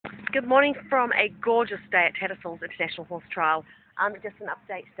Good morning from a gorgeous day at Tattersall's International Horse Trial. Just an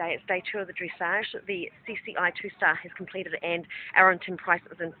update today. It's day 2 of the dressage. The CCI 2-star has completed and Aaron Tim Price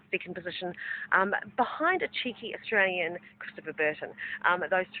is in second position behind a cheeky Australian Christopher Burton.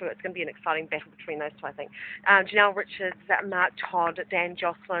 Those two, it's going to be an exciting battle between those two, I think. Janelle Richards, Mark Todd, Dan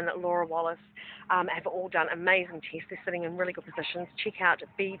Jocelyn, Laura Wallace have all done amazing tests. They're sitting in really good positions. Check out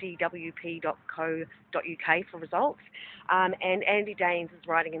BB-LL-ESNZ-Tatts-FriAM.3GP for results. And Andy Daines is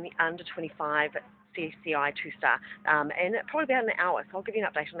riding in the under 25 CCI 2-star and probably about an hour, so I'll give you an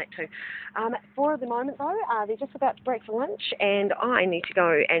update on that too. For the moment though, they're just about to break for lunch and I need to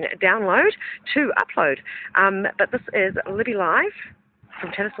go and download to upload. But this is Libby Live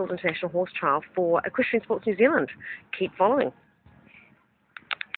from Tattersall's International Horse Trial for Equestrian Sports New Zealand. Keep following.